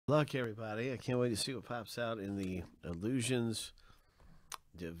Luck, everybody. I can't wait to see what pops out in the Illusions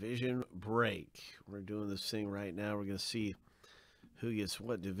division break. We're doing this thing right now. We're going to see who gets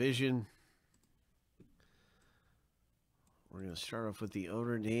what division. We're going to start off with the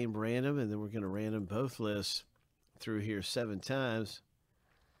owner name random, and then we're going to random both lists through here 7 times.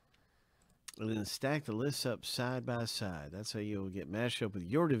 And then stack the lists up side by side. That's how you'll get matched up with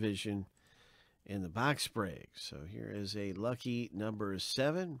your division in the box break. So here is a lucky number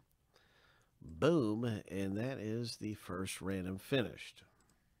 7. Boom. And that is the first random finished.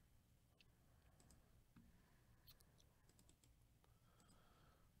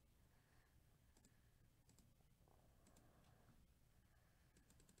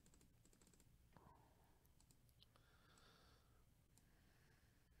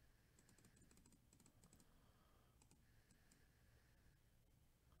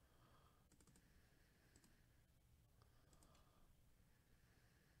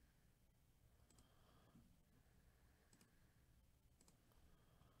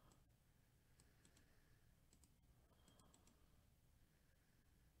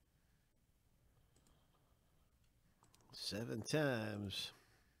 Seven times.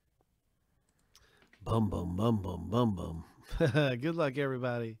 Bum, bum, bum, bum, bum, bum. Good luck,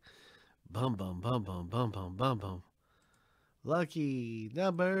 everybody. Bum, bum, bum, bum, bum, bum, bum, bum. Lucky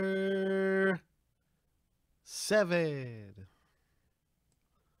number 7.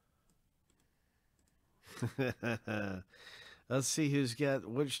 Let's see who's got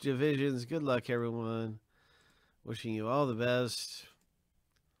which divisions. Good luck, everyone. Wishing you all the best.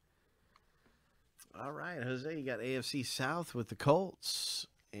 All right, Jose, you got AFC South with the Colts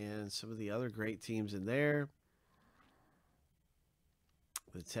and some of the other great teams in there.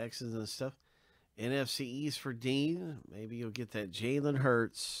 The Texans and stuff. NFC East for Dean. Maybe you'll get that Jalen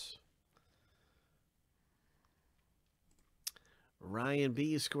Hurts. Ryan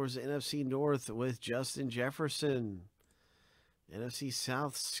B scores the NFC North with Justin Jefferson. NFC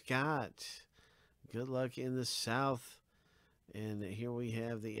South, Scott. Good luck in the South. And here we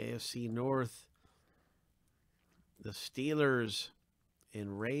have the AFC North. The Steelers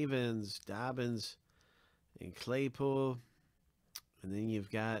and Ravens, Dobbins and Claypool. And then you've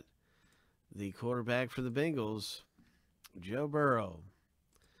got the quarterback for the Bengals, Joe Burrow.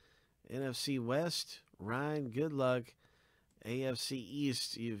 NFC West, Ryan, good luck. AFC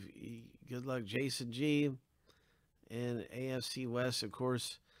East, good luck, Jason G. And AFC West, of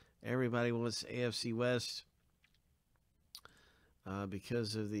course, everybody wants AFC West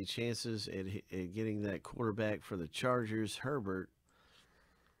because of the chances at getting that quarterback for the Chargers, Herbert.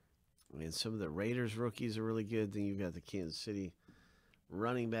 And some of the Raiders rookies are really good. Then you've got the Kansas City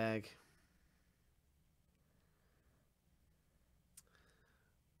running back.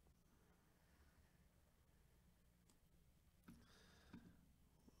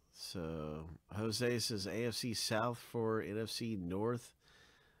 So Jose says AFC South for NFC North.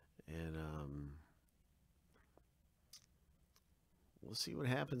 And we'll see what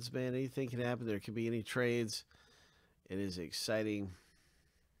happens, man. Anything can happen. There could be any trades. It is exciting.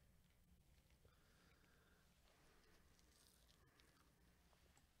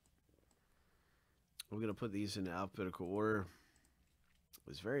 We're going to put these in alphabetical order. It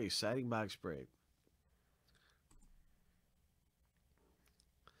was a very exciting box break.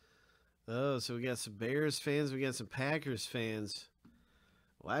 Oh, so we got some Bears fans. We got some Packers fans.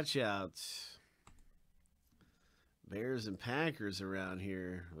 Watch out. Bears and Packers around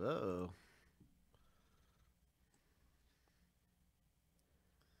here. Uh-oh.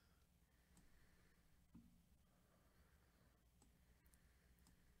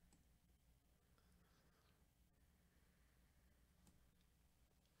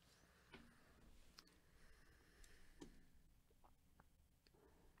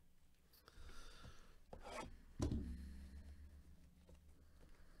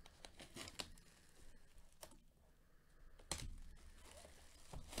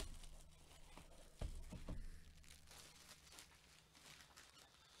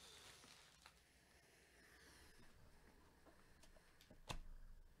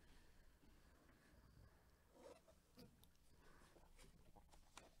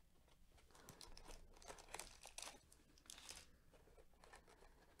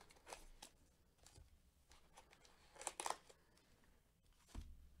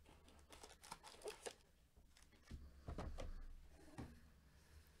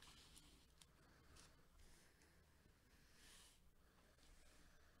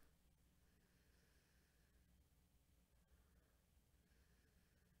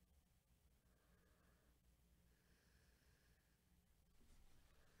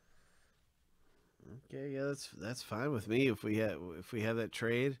 Okay, yeah, that's fine with me if we have that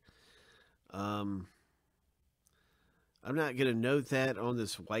trade. Um, I'm not going to note that on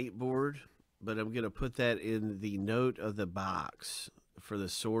this whiteboard, but I'm going to put that in the note of the box for the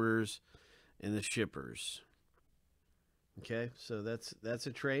sorters and the shippers. Okay, so that's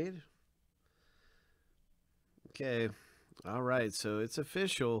a trade. Okay, all right, so it's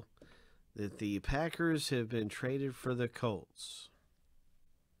official that the Packers have been traded for the Colts.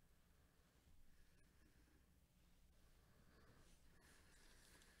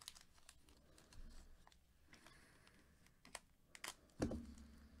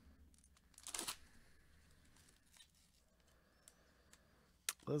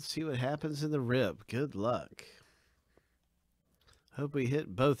 Let's see what happens in the rip. Good luck. Hope we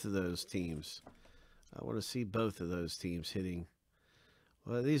hit both of those teams. I want to see both of those teams hitting.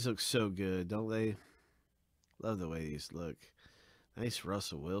 Well, these look so good, don't they? Love the way these look. Nice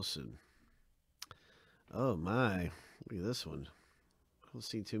Russell Wilson. Oh, my. Look at this one. I don't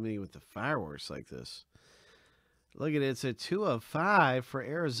see too many with the fireworks like this. Look at it. It's a 2 of 5 for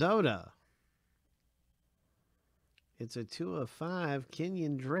Arizona. It's a 2 of 5.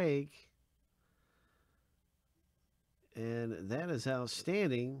 Kenyon Drake. And that is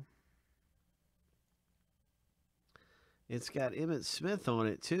outstanding. It's got Emmitt Smith on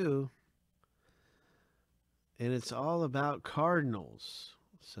it, too. And it's all about Cardinals.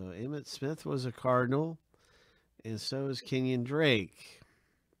 So Emmitt Smith was a Cardinal. And so is Kenyon Drake.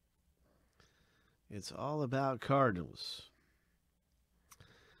 It's all about Cardinals.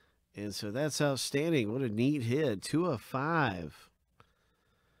 And so that's outstanding. What a neat hit. 2 of 5.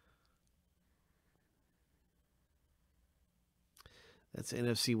 That's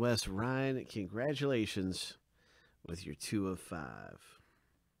NFC West. Ryan, congratulations with your 2 of 5.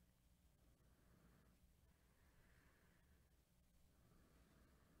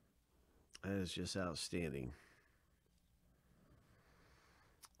 That is just outstanding.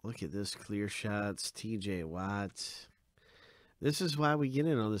 Look at this clear shots. TJ Watt. This is why we get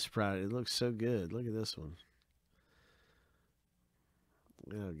in on this product. It looks so good. Look at this one.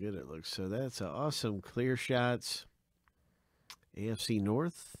 Look how good it looks. So that's an awesome clear shots. AFC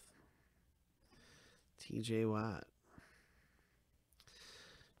North. TJ Watt.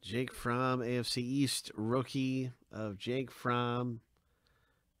 Jake Fromm, AFC East rookie of Jake Fromm.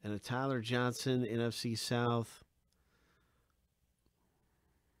 And a Tyler Johnson, NFC South.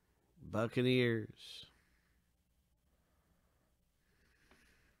 Buccaneers.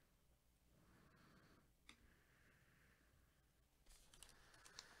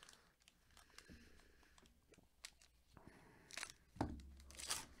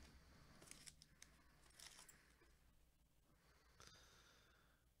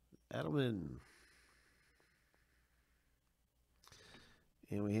 Edelman.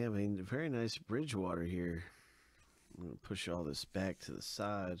 And we have a very nice Bridgewater here. I'm going to push all this back to the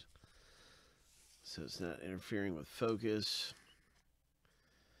side so it's not interfering with focus.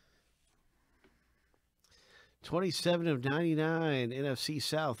 27 of 99, NFC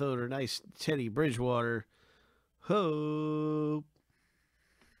South owner. Nice Teddy Bridgewater. Hope.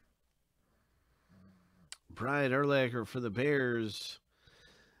 Brian Urlacher for the Bears.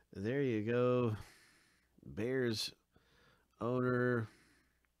 There you go. Bears owner.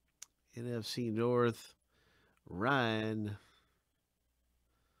 NFC North. Ryan.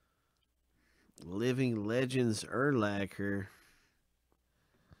 Living Legends Urlacher.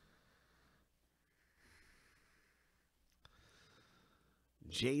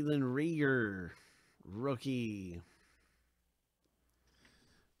 Jalen Reagor, rookie.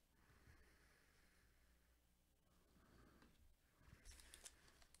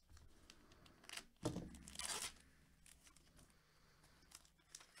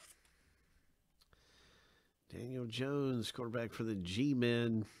 Daniel Jones, quarterback for the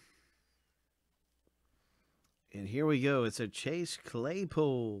G-Men. And here we go. It's a Chase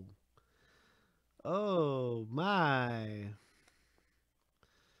Claypool. Oh, my.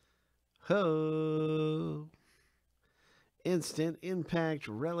 Ho. Instant Impact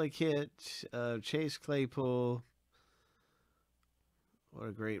Relic hit of Chase Claypool. What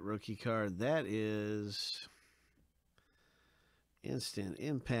a great rookie card that is. Instant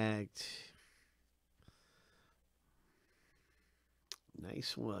Impact.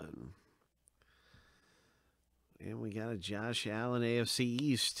 Nice one. And we got a Josh Allen AFC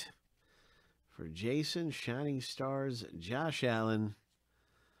East for Jason Shining Stars. Josh Allen.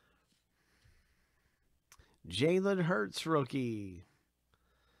 Jalen Hurts rookie.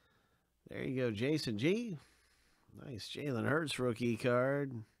 There you go, Jason G. Nice Jalen Hurts rookie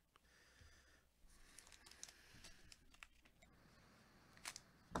card.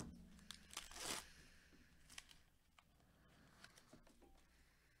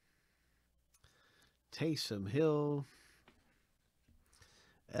 Taysom Hill.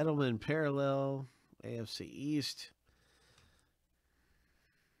 Edelman parallel. AFC East.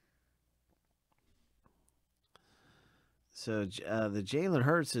 So the Jalen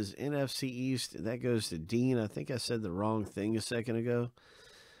Hurts is NFC East. That goes to Dean. I think I said the wrong thing a second ago,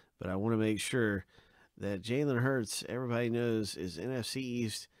 but I want to make sure that Jalen Hurts, everybody knows, is NFC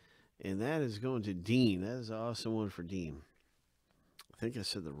East, and that is going to Dean. That is an awesome one for Dean. I think I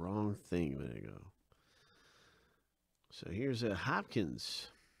said the wrong thing a minute ago. So here's a Hopkins.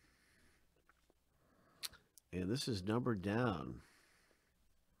 And this is numbered down.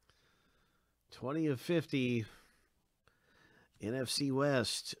 20 of 50. NFC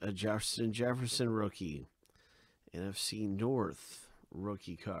West, a Justin Jefferson rookie. NFC North,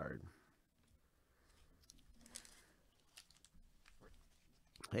 rookie card.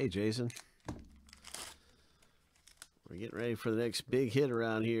 Hey, Jason. We're getting ready for the next big hit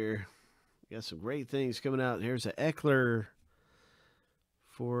around here. We got some great things coming out. Here's an Eckler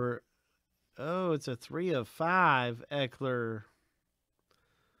for, oh, it's a 3 of 5 Eckler.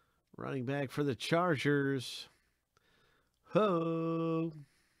 Running back for the Chargers. Ho!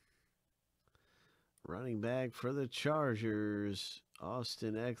 Running back for the Chargers.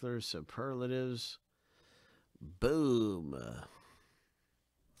 Austin Eckler, superlatives. Boom.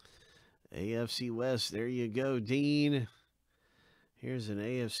 AFC West, there you go, Dean. Here's an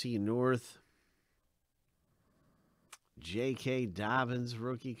AFC North. J.K. Dobbins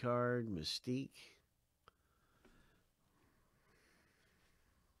rookie card, Mystique.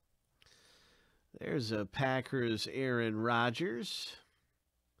 There's a Packers Aaron Rodgers.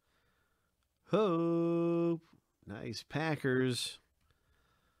 Hope. Nice Packers.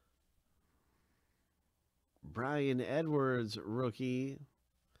 Brian Edwards rookie.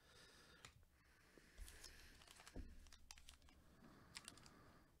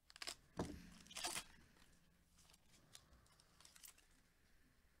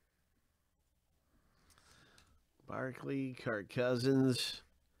 Barkley, Kirk Cousins.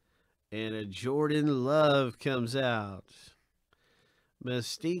 And a Jordan Love comes out.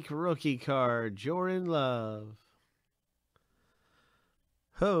 Mystique rookie card, Jordan Love.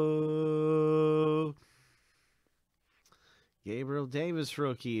 Ho! Gabriel Davis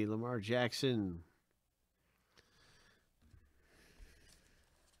rookie, Lamar Jackson.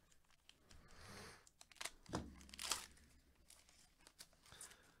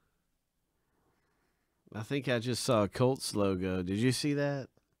 I think I just saw a Colts logo. Did you see that?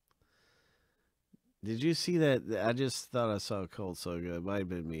 Did you see that? I just thought I saw a Colts logo. It might have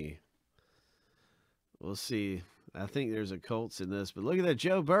been me. We'll see. I think there's a Colts in this, but look at that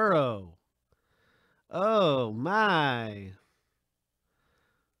Joe Burrow. Oh, my.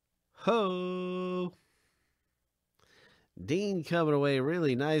 Ho. Dean coming away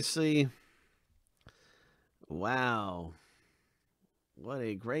really nicely. Wow. What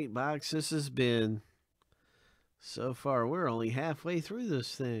a great box this has been. So far, we're only halfway through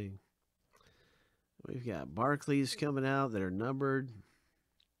this thing. We've got Barclays coming out that are numbered.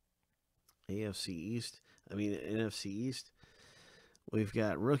 NFC East. NFC East. We've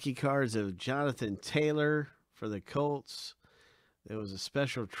got rookie cards of Jonathan Taylor for the Colts. There was a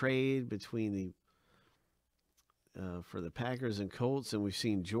special trade between for the Packers and Colts, and we've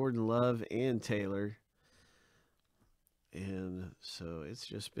seen Jordan Love and Taylor. And so it's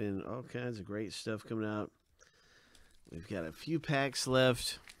just been all kinds of great stuff coming out. We've got a few packs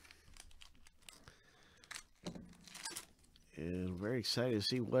left. And very excited to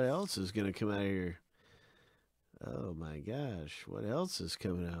see what else is going to come out of here. Oh my gosh, what else is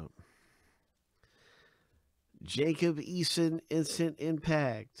coming out? Jacob Eason, Instant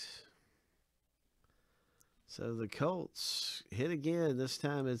Impact. So the Colts hit again. This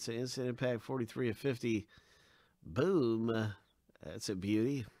time it's an Instant Impact 43 of 50. Boom. That's a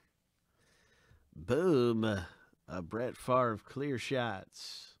beauty. Boom. A Brett Favre clear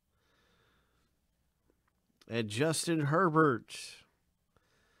shots. And Justin Herbert.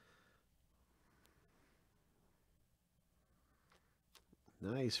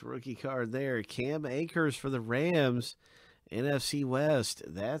 Nice rookie card there. Cam Akers for the Rams. NFC West.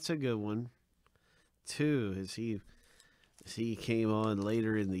 That's a good one, too, as he came on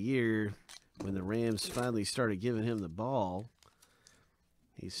later in the year when the Rams finally started giving him the ball.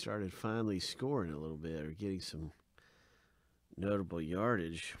 He started finally scoring a little bit or getting some notable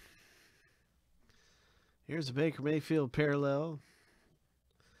yardage. Here's a Baker Mayfield parallel.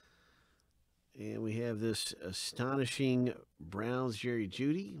 And we have this astonishing Browns Jerry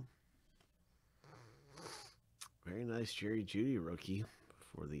Jeudy. Very nice Jerry Jeudy rookie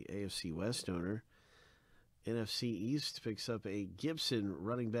for the AFC West owner. NFC East picks up a Gibson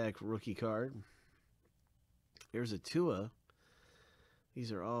running back rookie card. There's a Tua.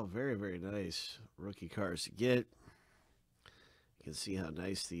 These are all very, very nice rookie cards to get. You can see how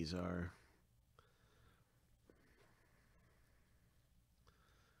nice these are.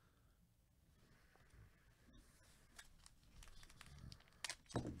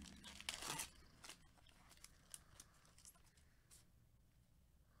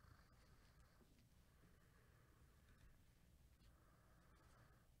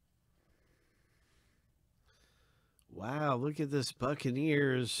 Wow, look at this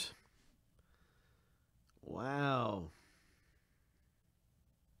Buccaneers. Wow.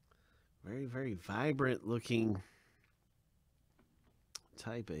 Very, very vibrant looking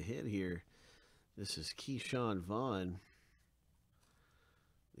type of hit here. This is Keyshawn Vaughn,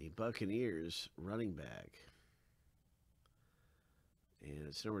 the Buccaneers running back. And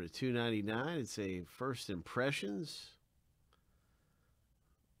it's number 299. It's a first impressions.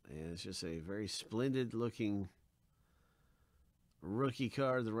 And it's just a very splendid looking rookie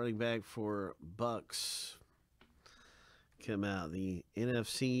card, the running back for Bucks. Come out the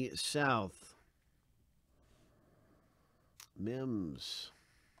NFC South. Mims.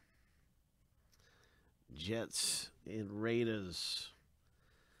 Jets and Raiders.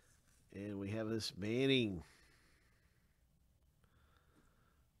 And we have this Manning.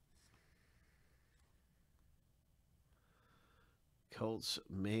 Colts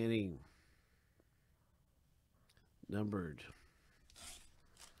Manning. Numbered.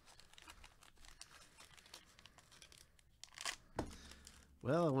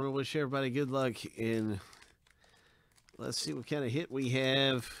 Well, I want to wish everybody good luck, and let's see what kind of hit we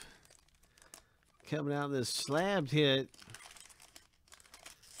have coming out of this slabbed hit.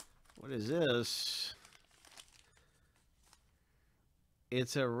 What is this?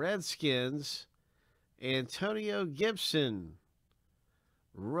 It's a Redskins Antonio Gibson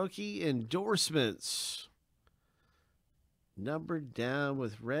rookie endorsements, numbered down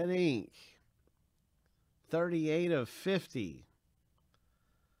with red ink, 38 of 50.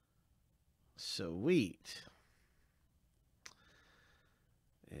 Sweet.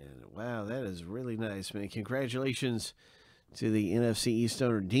 And wow, that is really nice, man. Congratulations to the NFC East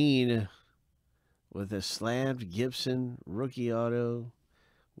owner, Dean, with a slabbed Gibson rookie auto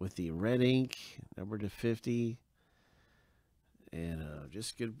with the red ink, numbered to 50. And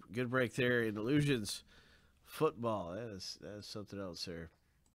just good break there in Illusions football. That is something else there.